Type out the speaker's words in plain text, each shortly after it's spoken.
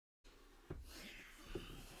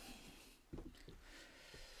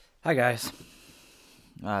Hi guys,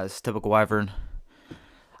 this is Typical Wyvern.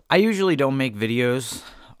 I usually don't make videos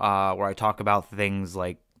where I talk about things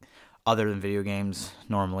like other than video games.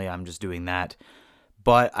 Normally I'm just doing that.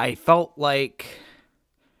 But I felt like,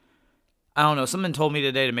 I don't know, someone told me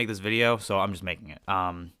today to make this video, so I'm just making it.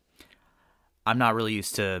 I'm not really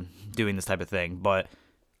used to doing this type of thing, but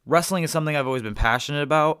wrestling is something I've always been passionate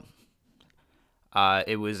about.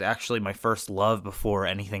 It was actually my first love before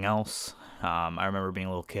anything else. I remember being a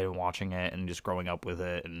little kid and watching it and just growing up with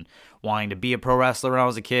it and wanting to be a pro wrestler when I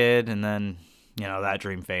was a kid. And then, that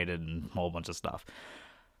dream faded and a whole bunch of stuff.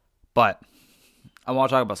 But I want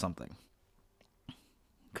to talk about something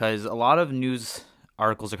because a lot of news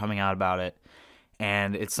articles are coming out about it.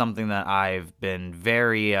 And it's something that I've been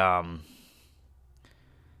very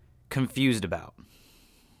confused about.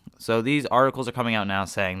 So these articles are coming out now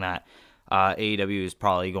saying that AEW is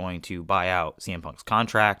probably going to buy out CM Punk's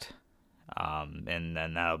contract. And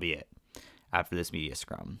then that'll be it after this media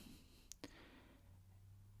scrum.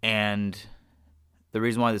 And the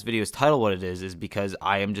reason why this video is titled what it is because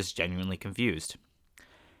I am just genuinely confused.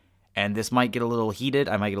 And this might get a little heated.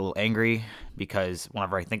 I might get a little angry because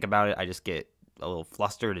whenever I think about it, I just get a little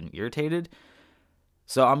flustered and irritated.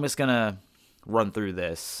 So I'm just going to run through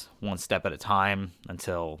this one step at a time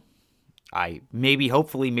until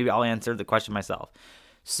hopefully I'll answer the question myself.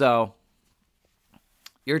 So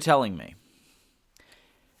you're telling me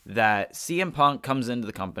that CM Punk comes into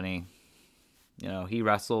the company, he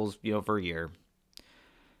wrestles, for a year.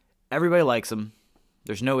 Everybody likes him.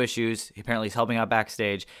 There's no issues. Apparently he's helping out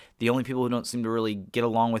backstage. The only people who don't seem to really get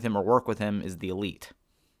along with him or work with him is the Elite.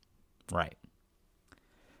 Right.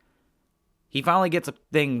 He finally gets a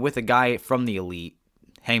thing with a guy from the Elite,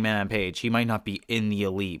 Hangman Adam Page. He might not be in the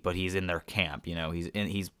Elite, but he's in their camp.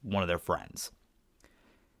 He's one of their friends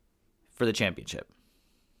for the championship.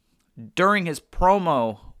 During his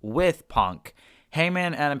promo with Punk,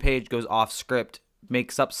 Hangman Adam Page goes off script,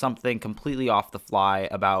 makes up something completely off the fly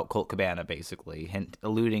about Colt Cabana, basically,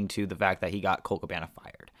 alluding to the fact that he got Colt Cabana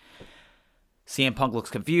fired. CM Punk looks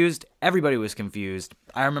confused. Everybody was confused.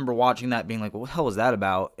 I remember watching that being like, what the hell was that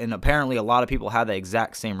about? And apparently a lot of people had the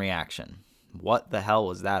exact same reaction. What the hell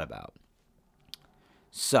was that about?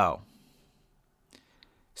 So,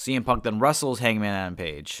 CM Punk then wrestles Hangman Adam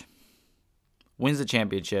Page, wins the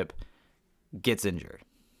championship, gets injured.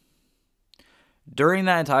 During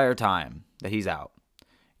that entire time that he's out,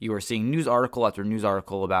 you are seeing news article after news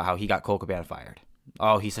article about how he got Colt Cabana fired.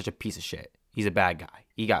 Oh, he's such a piece of shit. He's a bad guy.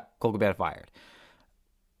 He got Colt Cabana fired.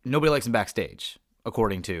 Nobody likes him backstage,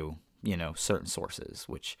 according to, certain sources,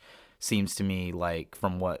 which seems to me like,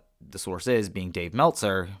 from what the source is, being Dave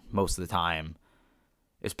Meltzer most of the time,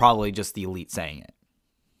 is probably just the Elite saying it.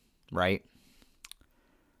 Right?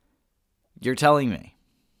 You're telling me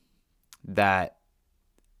that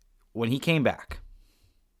when he came back,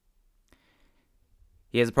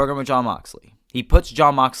 he has a program with Jon Moxley. He puts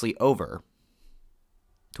Jon Moxley over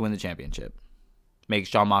to win the championship. Makes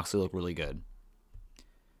Jon Moxley look really good.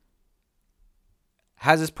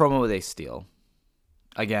 Has his promo with Ace Steel.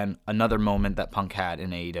 Again, another moment that Punk had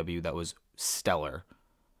in AEW that was stellar.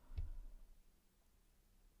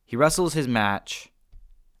 He wrestles his match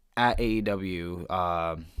at AEW.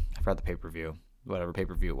 I forgot the pay-per-view. Whatever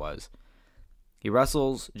pay-per-view it was. He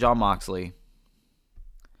wrestles Jon Moxley.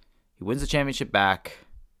 He wins the championship back.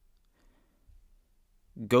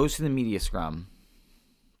 Goes to the media scrum.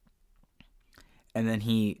 And then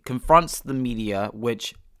he confronts the media,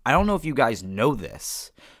 which I don't know if you guys know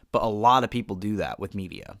this, but a lot of people do that with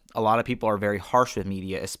media. A lot of people are very harsh with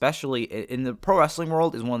media, especially in the pro wrestling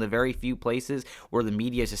world is one of the very few places where the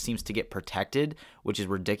media just seems to get protected, which is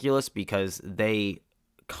ridiculous because they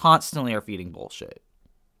constantly are feeding bullshit.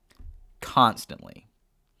 Constantly.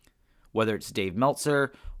 Whether it's Dave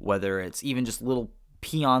Meltzer, whether it's even just little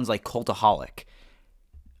peons like Cultaholic.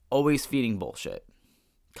 Always feeding bullshit.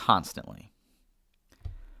 Constantly.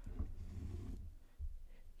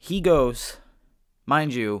 He goes,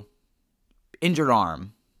 mind you, injured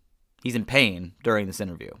arm. He's in pain during this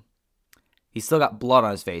interview. He's still got blood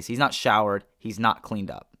on his face. He's not showered. He's not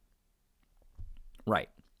cleaned up. Right.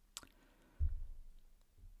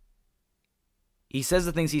 He says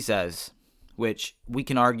the things he says, which we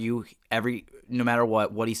can argue no matter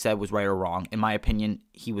what he said was right or wrong. In my opinion,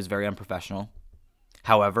 he was very unprofessional.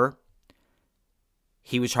 However,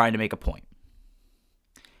 he was trying to make a point.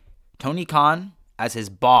 Tony Khan, as his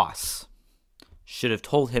boss, should have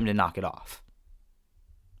told him to knock it off.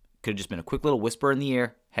 Could have just been a quick little whisper in the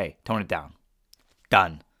ear. Hey, tone it down.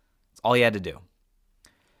 Done. That's all he had to do.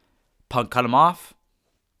 Punk cut him off.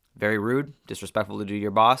 Very rude, disrespectful to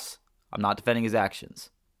your boss. I'm not defending his actions.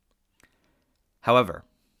 However,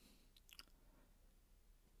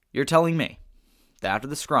 You're telling me that after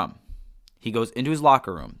the scrum, he goes into his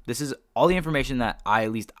locker room. This is all the information that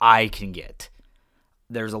at least I can get.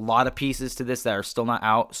 There's a lot of pieces to this that are still not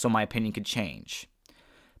out, so my opinion could change.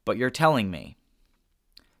 But you're telling me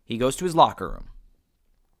he goes to his locker room.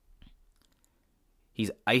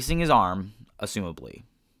 He's icing his arm, assumably.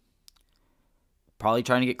 Probably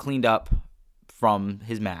trying to get cleaned up from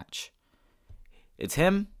his match. It's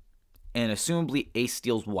him and assumably Ace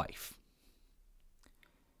Steel's wife.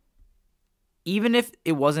 Even if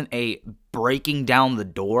it wasn't a breaking down the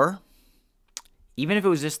door, even if it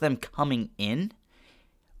was just them coming in,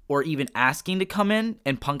 or even asking to come in,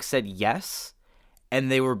 and Punk said yes,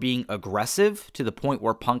 and they were being aggressive to the point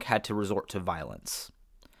where Punk had to resort to violence.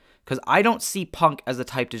 Because I don't see Punk as the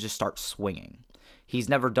type to just start swinging. He's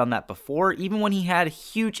never done that before, even when he had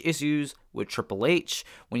huge issues with Triple H,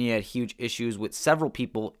 when he had huge issues with several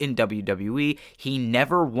people in WWE, he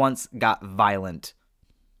never once got violent.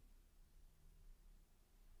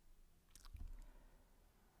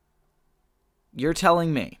 You're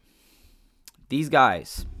telling me these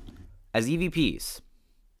guys, as EVPs,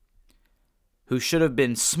 who should have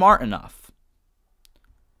been smart enough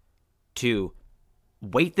to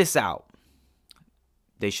wait this out,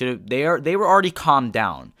 they were already calmed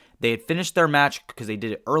down. They had finished their match because they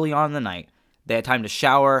did it early on in the night. They had time to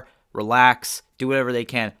shower, relax, do whatever they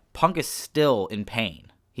can. Punk is still in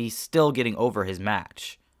pain. He's still getting over his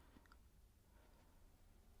match.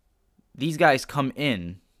 These guys come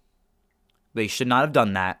in. They should not have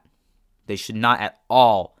done that. They should not at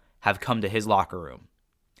all have come to his locker room.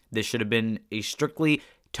 This should have been a strictly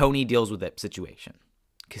Tony deals with it situation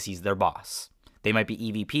because he's their boss. They might be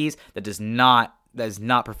EVPs. That is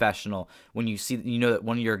not professional. When you see, you know that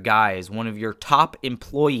one of your guys, one of your top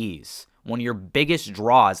employees, one of your biggest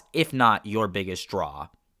draws, if not your biggest draw,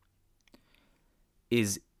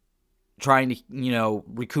 is trying to,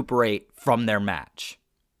 recuperate from their match.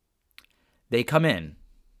 They come in.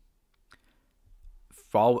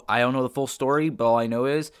 I don't know the full story, but all I know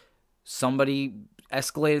is somebody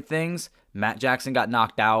escalated things. Matt Jackson got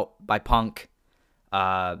knocked out by Punk.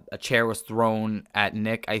 A chair was thrown at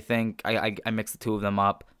Nick, I think. I mixed the two of them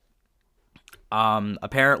up.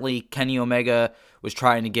 Apparently, Kenny Omega was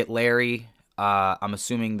trying to get Larry. I'm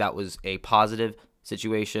assuming that was a positive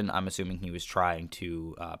situation. I'm assuming he was trying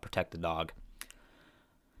to protect the dog.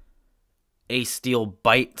 Ace Steel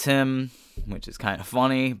bites him, which is kind of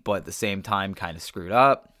funny, but at the same time kind of screwed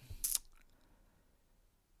up.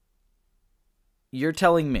 You're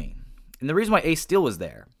telling me, and the reason why Ace Steel was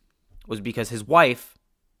there was because his wife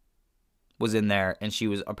was in there, and she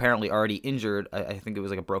was apparently already injured. I think it was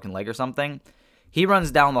like a broken leg or something. He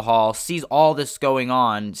runs down the hall, sees all this going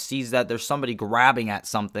on, sees that there's somebody grabbing at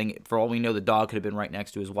something. For all we know, the dog could have been right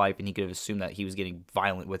next to his wife, and he could have assumed that he was getting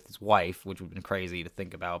violent with his wife, which would have been crazy to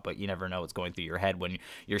think about, but you never know what's going through your head when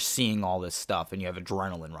you're seeing all this stuff and you have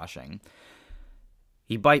adrenaline rushing.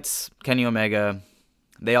 He bites Kenny Omega.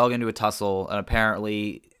 They all get into a tussle, and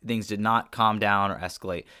apparently things did not calm down or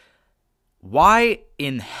escalate. Why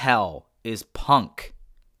in hell is Punk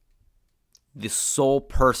the sole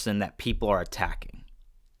person that people are attacking?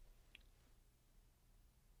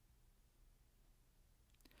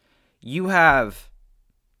 You have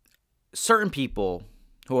certain people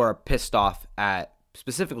who are pissed off at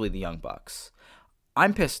specifically the Young Bucks.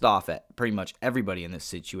 I'm pissed off at pretty much everybody in this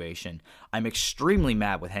situation. I'm extremely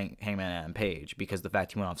mad with Hangman Adam Page because the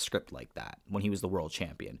fact he went off script like that when he was the world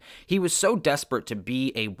champion. He was so desperate to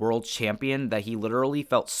be a world champion that he literally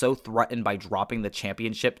felt so threatened by dropping the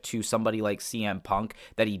championship to somebody like CM Punk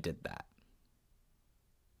that he did that.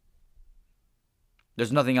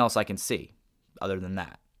 There's nothing else I can see other than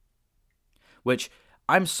that. Which,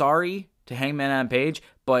 I'm sorry to Hangman Adam Page,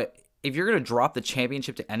 but if you're going to drop the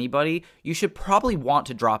championship to anybody, you should probably want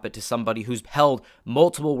to drop it to somebody who's held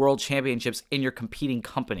multiple world championships in your competing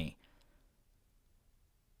company.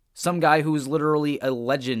 Some guy who's literally a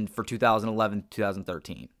legend for 2011,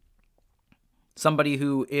 2013. Somebody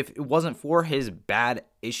who, if it wasn't for his bad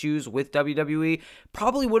issues with WWE,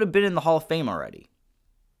 probably would have been in the Hall of Fame already.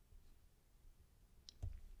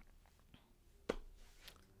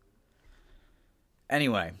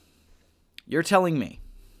 Anyway, you're telling me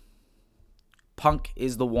Punk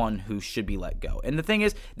is the one who should be let go. And the thing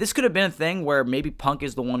is, this could have been a thing where maybe Punk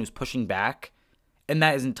is the one who's pushing back, and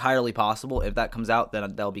that is entirely possible. If that comes out,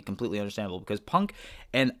 then that'll be completely understandable, because Punk,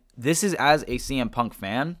 and this is as a CM Punk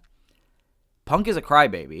fan, Punk is a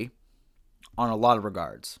crybaby on a lot of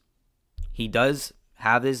regards. He does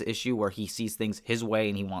have this issue where he sees things his way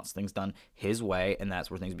and he wants things done his way, and that's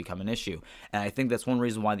where things become an issue. And I think that's one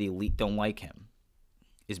reason why the Elite don't like him,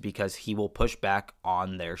 is because he will push back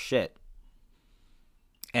on their shit.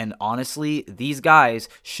 And honestly, these guys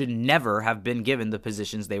should never have been given the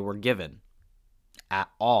positions they were given at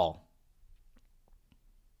all.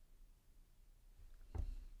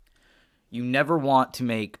 You never want to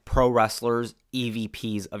make pro wrestlers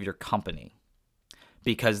EVPs of your company,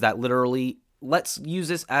 because that literally, let's use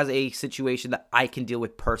this as a situation that I can deal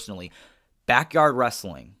with personally. Backyard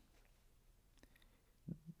wrestling.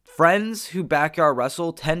 Friends who backyard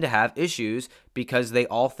wrestle tend to have issues because they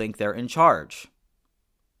all think they're in charge.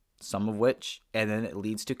 Some of which, and then it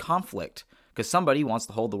leads to conflict because somebody wants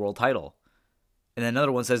to hold the world title. And then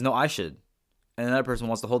another one says, no, I should. And another person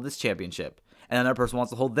wants to hold this championship. And another person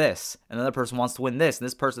wants to hold this. And another person wants to win this. And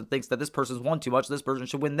this person thinks that this person's won too much. This person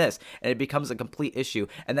should win this. And it becomes a complete issue.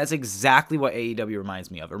 And that's exactly what AEW reminds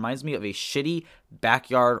me of. It reminds me of a shitty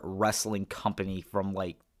backyard wrestling company from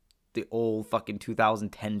like the old fucking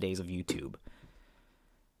 2010 days of YouTube.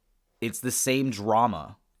 It's the same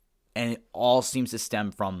drama. And it all seems to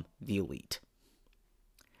stem from the elite.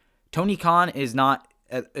 Tony Khan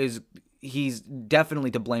he's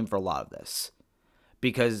definitely to blame for a lot of this.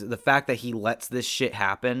 Because the fact that he lets this shit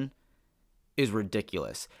happen is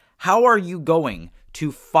ridiculous. How are you going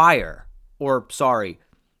to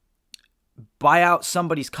buy out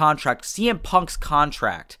somebody's contract, CM Punk's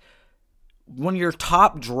contract, one of your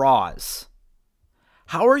top draws?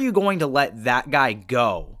 How are you going to let that guy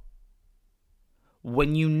go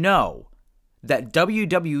when you know that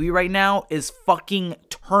WWE right now is fucking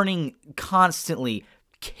turning constantly,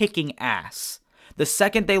 kicking ass? The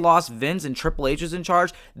second they lost Vince and Triple H was in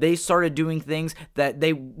charge, they started doing things that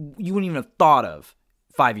you wouldn't even have thought of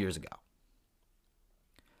 5 years ago.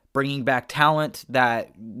 Bringing back talent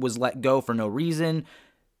that was let go for no reason,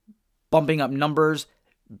 bumping up numbers,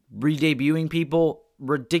 re-debuting people,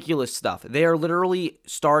 ridiculous stuff. They are literally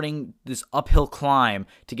starting this uphill climb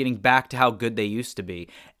to getting back to how good they used to be.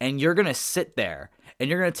 And you're going to sit there and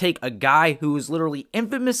you're going to take a guy who is literally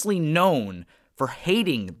infamously known for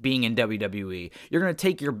hating being in WWE. You're going to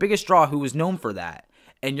take your biggest draw who was known for that,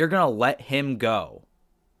 and you're going to let him go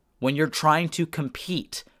when you're trying to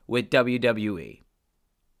compete with WWE.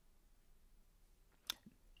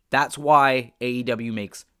 That's why AEW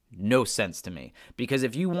makes no sense to me. Because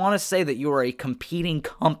if you want to say that you are a competing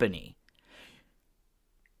company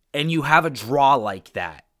and you have a draw like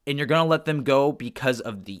that, and you're going to let them go because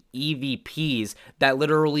of the EVPs that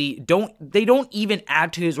literally don't even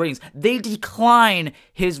add to his ratings. They decline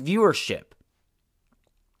his viewership.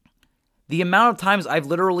 The amount of times I've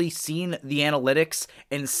literally seen the analytics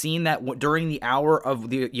and seen that during the hour of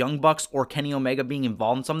the Young Bucks or Kenny Omega being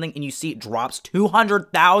involved in something, and you see it drops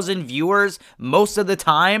 200,000 viewers most of the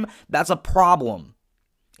time, that's a problem.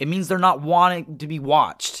 It means they're not wanting to be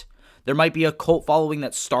watched. There might be a cult following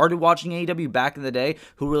that started watching AEW back in the day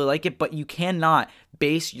who really like it, but you cannot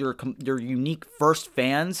base your unique first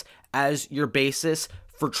fans as your basis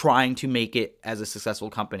for trying to make it as a successful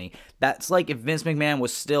company. That's like if Vince McMahon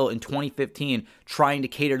was still in 2015 trying to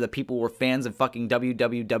cater to the people who were fans of fucking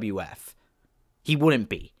WWF. He wouldn't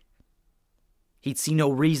be. He'd see no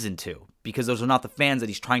reason to, because those are not the fans that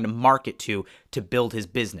he's trying to market to build his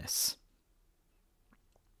business.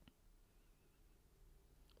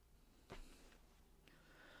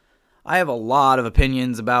 I have a lot of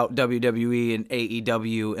opinions about WWE and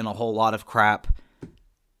AEW and a whole lot of crap.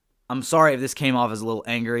 I'm sorry if this came off as a little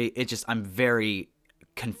angry. I'm very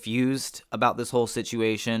confused about this whole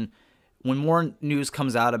situation. When more news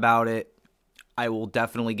comes out about it, I will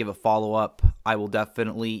definitely give a follow-up. I will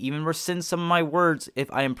definitely even rescind some of my words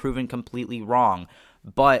if I am proven completely wrong.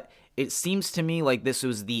 But it seems to me like this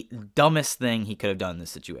was the dumbest thing he could have done in this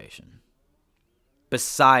situation.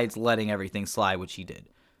 Besides letting everything slide, which he did.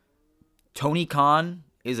 Tony Khan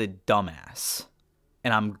is a dumbass.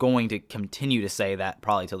 And I'm going to continue to say that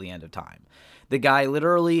probably till the end of time. The guy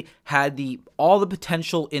literally had all the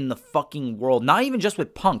potential in the fucking world. Not even just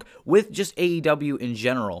with Punk, with just AEW in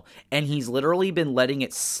general. And he's literally been letting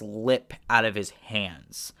it slip out of his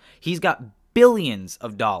hands. He's got billions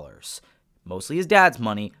of dollars. Mostly his dad's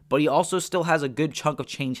money, but he also still has a good chunk of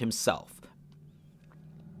change himself.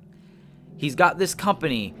 He's got this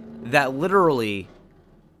company that literally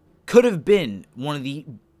could have been one of the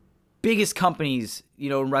biggest companies,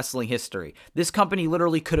 in wrestling history. This company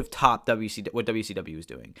literally could have topped what WCW is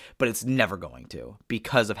doing, but it's never going to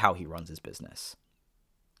because of how he runs his business.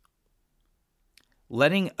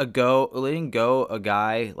 Letting go a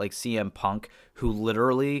guy like CM Punk, who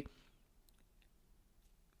literally,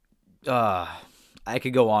 I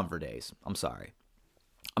could go on for days. I'm sorry.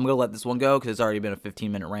 I'm going to let this one go because it's already been a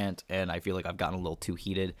 15-minute rant, and I feel like I've gotten a little too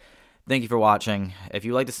heated. Thank you for watching. If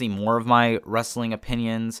you'd like to see more of my wrestling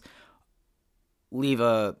opinions, leave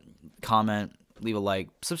a comment, leave a like,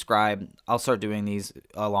 subscribe. I'll start doing these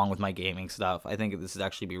along with my gaming stuff. I think this would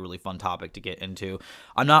actually be a really fun topic to get into.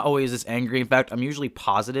 I'm not always this angry. In fact, I'm usually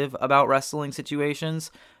positive about wrestling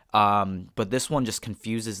situations. But this one just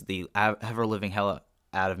confuses the ever-living hell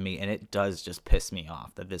out of me, and it does just piss me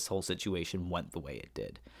off that this whole situation went the way it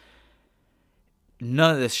did.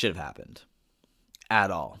 None of this should have happened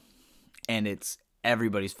at all, and it's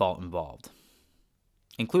everybody's fault involved,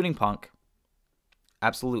 including Punk.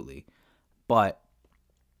 Absolutely. But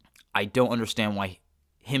I don't understand why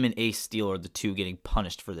him and Ace Steel are the two getting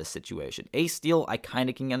punished for this situation. Ace Steel, I kind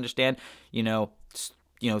of can understand,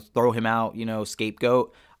 throw him out,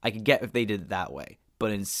 scapegoat. I could get if they did it that way.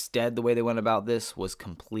 But instead, the way they went about this was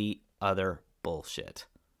complete other bullshit.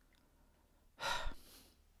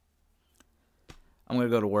 I'm going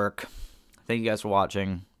to go to work. Thank you guys for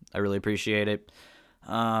watching. I really appreciate it.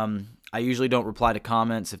 I usually don't reply to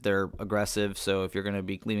comments if they're aggressive, so if you're going to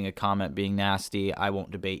be leaving a comment being nasty, I won't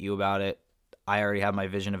debate you about it. I already have my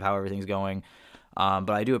vision of how everything's going, but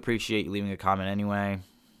I do appreciate you leaving a comment anyway.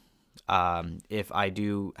 If I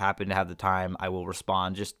do happen to have the time, I will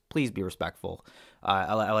respond. Just please be respectful.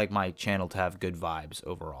 I like my channel to have good vibes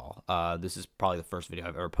overall. This is probably the first video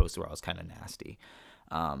I've ever posted where I was kind of nasty.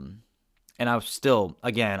 And I'm still,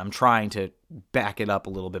 again, I'm trying to back it up a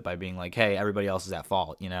little bit by being like, hey, everybody else is at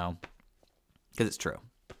fault, because it's true.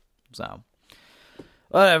 So,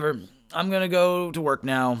 whatever. I'm going to go to work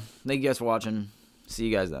now. Thank you guys for watching. See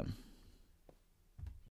you guys then.